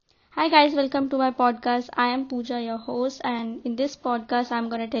Hi guys, welcome to my podcast. I am Pooja, your host, and in this podcast, I'm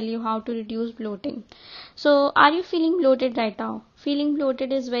gonna tell you how to reduce bloating. So, are you feeling bloated right now? Feeling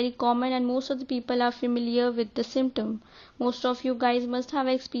bloated is very common, and most of the people are familiar with the symptom. Most of you guys must have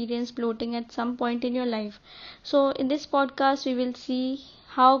experienced bloating at some point in your life. So, in this podcast, we will see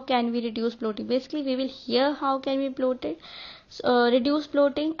how can we reduce bloating. Basically, we will hear how can we reduce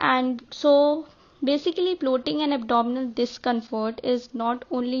bloating, and so basically, bloating and abdominal discomfort is not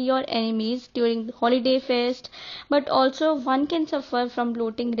only your enemies during the holiday fest, but also one can suffer from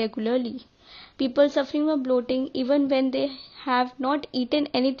bloating regularly. People suffering from bloating even when they have not eaten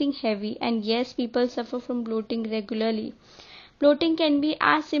anything heavy, and yes, people suffer from bloating regularly. Bloating can be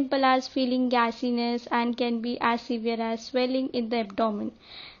as simple as feeling gassiness and can be as severe as swelling in the abdomen.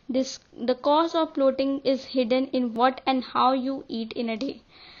 The cause of bloating is hidden in what and how you eat in a day.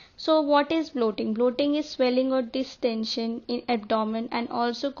 So what is bloating? Bloating is swelling or distension in abdomen and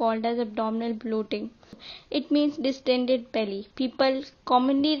also called as abdominal bloating. It means distended belly. People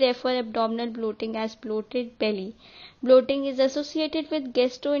commonly refer abdominal bloating as bloated belly. Bloating is associated with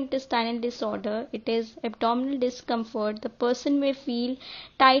gastrointestinal disorder. It is abdominal discomfort. The person may feel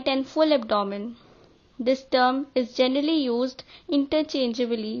tight and full abdomen. This term is generally used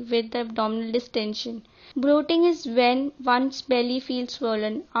interchangeably with the abdominal distension. Bloating is when one's belly feels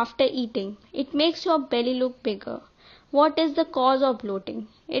swollen after eating. It makes your belly look bigger. What is the cause of bloating?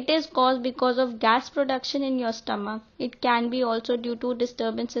 It is caused because of gas production in your stomach. It can be also due to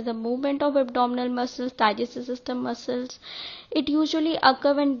disturbance in the movement of abdominal muscles, digestive system muscles. It usually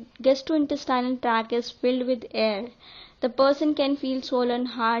occurs when gastrointestinal tract is filled with air. The person can feel swollen,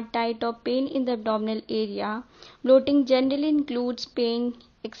 hard, tight, or pain in the abdominal area. Bloating generally includes pain,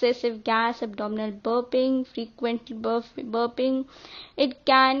 excessive gas, abdominal burping, frequent burping. It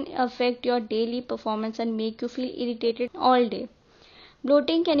can affect your daily performance and make you feel irritated all day.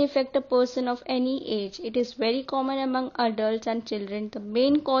 Bloating can affect a person of any age. It is very common among adults and children. The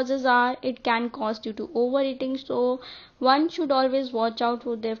main causes are it can cause due to overeating, so one should always watch out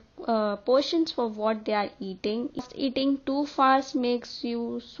for their portions for what they are eating. Eating too fast makes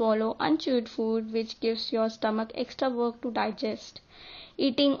you swallow unchewed food, which gives your stomach extra work to digest.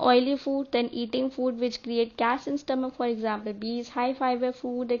 Eating oily food, then eating food which create gas in stomach, for example bees, high fiber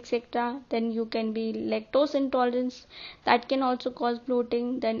food, etc. Then you can be lactose intolerance, that can also cause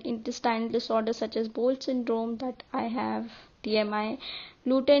bloating. Then intestinal disorders such as Bowel syndrome, that I have, TMI,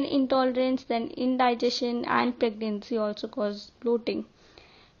 gluten intolerance, then indigestion and pregnancy also cause bloating.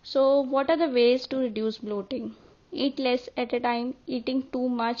 So what are the ways to reduce bloating? Eat less at a time. Eating too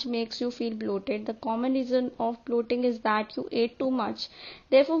much makes you feel bloated. The common reason of bloating is that you ate too much.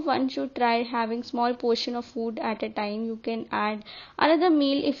 Therefore, one should try having small portion of food at a time. You can add another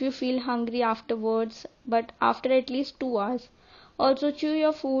meal if you feel hungry afterwards, but after at least 2 hours. Also, chew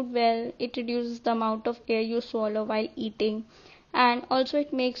your food well. It reduces the amount of air you swallow while eating, and also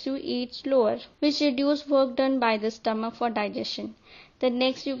it makes you eat slower, which reduce work done by the stomach for digestion. The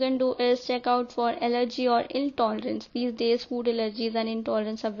next you can do is check out for allergy or intolerance. These days food allergies and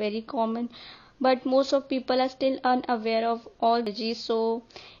intolerance are very common, but most of people are still unaware of all allergies. So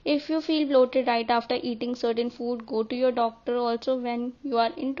if you feel bloated right after eating certain food, go to your doctor. Also, when you are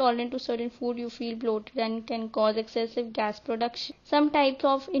intolerant to certain food, you feel bloated and can cause excessive gas production. Some types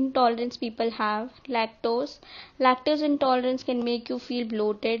of intolerance people have: lactose intolerance can make you feel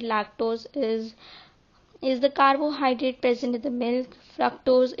bloated. Lactose is the carbohydrate present in the milk.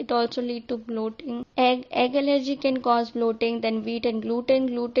 Fructose, it also lead to bloating. Egg allergy can cause bloating. Then wheat and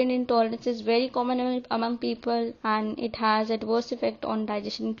gluten intolerance is very common among people, and it has adverse effect on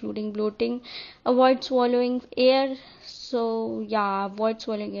digestion including bloating. Avoid swallowing air. So yeah, avoid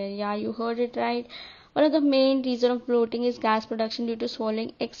swallowing air. Yeah, you heard it right. One of the main reason of bloating is gas production due to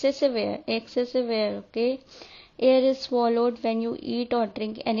swallowing excessive air. Okay, air is swallowed when you eat or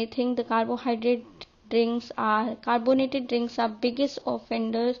drink anything. The carbonated drinks are biggest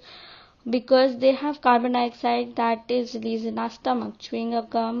offenders because they have carbon dioxide that is released in our stomach. Chewing a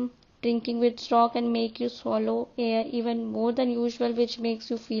gum, drinking with straw can make you swallow air even more than usual, which makes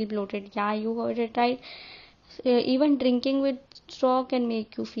you feel bloated. Yeah, you heard it right. Even drinking with straw can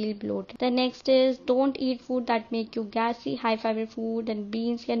make you feel bloated. The next is don't eat food that make you gassy. High fiber food and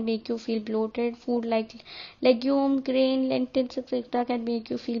beans can make you feel bloated. Food like legume, grain, lentils, etc. can make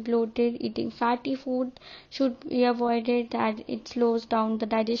you feel bloated. Eating fatty food should be avoided, that it slows down the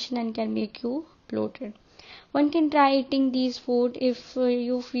digestion and can make you bloated. One can try eating these food if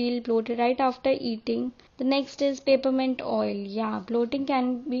you feel bloated right after eating. The next is peppermint oil. Yeah, bloating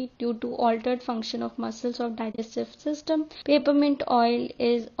can be due to altered function of muscles or digestive system. Peppermint oil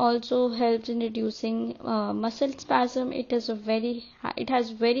is also helps in reducing muscle spasm. It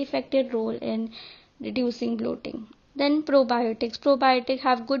has very effective role in reducing bloating. Then probiotics. Probiotics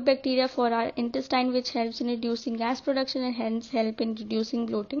have good bacteria for our intestine, which helps in reducing gas production and hence help in reducing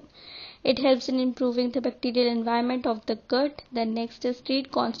bloating. It helps in improving the bacterial environment of the gut. Then next is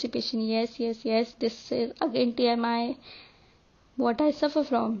treat constipation. Yes, yes, yes. This is again TMI what I suffer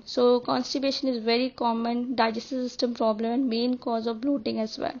from. So constipation is very common digestive system problem and main cause of bloating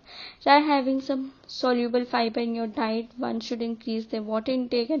as well. Try having some soluble fiber in your diet. One should increase their water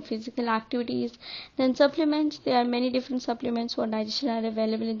intake and physical activities. Then supplements. There are many different supplements for digestion are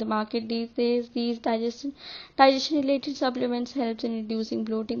available in the market these days. These digestion related supplements helps in reducing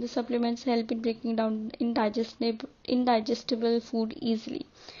bloating. The supplements help in breaking down indigestible food easily.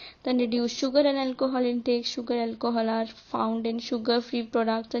 Then reduce sugar and alcohol intake. Sugar and alcohol are found in sugar-free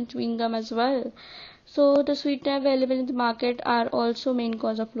products and chewing gum as well. So the sweetener available in the market are also main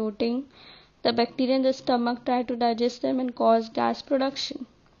cause of bloating. The bacteria in the stomach try to digest them and cause gas production.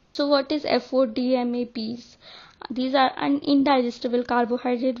 So what is FODMAPs? These are an indigestible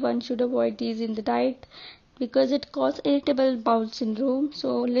carbohydrate. One should avoid these in the diet because it causes irritable bowel syndrome.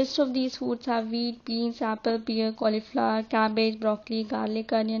 So list of these foods have wheat, beans, apple, pear, cauliflower, cabbage, broccoli,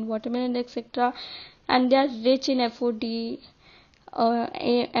 garlic, onion, watermelon, etc. And they are rich in FOD,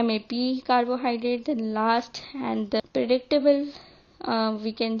 MAP carbohydrate. Then last and the predictable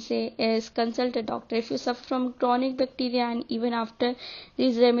we can say is consult a doctor. If you suffer from chronic bacteria and even after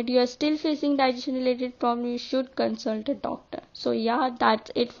this remedy you are still facing digestion related problem, you should consult a doctor. So yeah, that's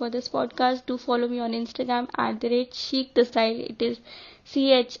it for this podcast. Do follow me on Instagram at the rate Chic the Style. It is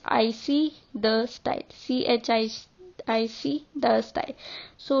CHIC the Style. CHIC the Style.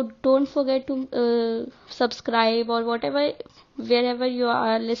 So don't forget to subscribe or whatever wherever you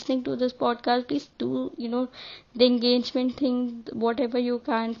are listening to this podcast. Please do the engagement thing, whatever you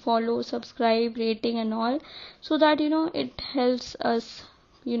can, follow, subscribe, rating and all, so that it helps us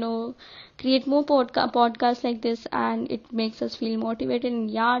create more podcasts like this and it makes us feel motivated.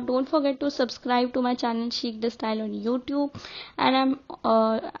 And yeah, don't forget to subscribe to my channel Chic the Style on YouTube, and I'm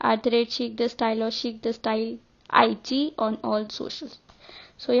at the rate Chic the Style or Chic the Style IG on all socials.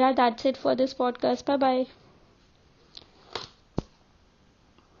 So yeah, that's it for this podcast. Bye bye.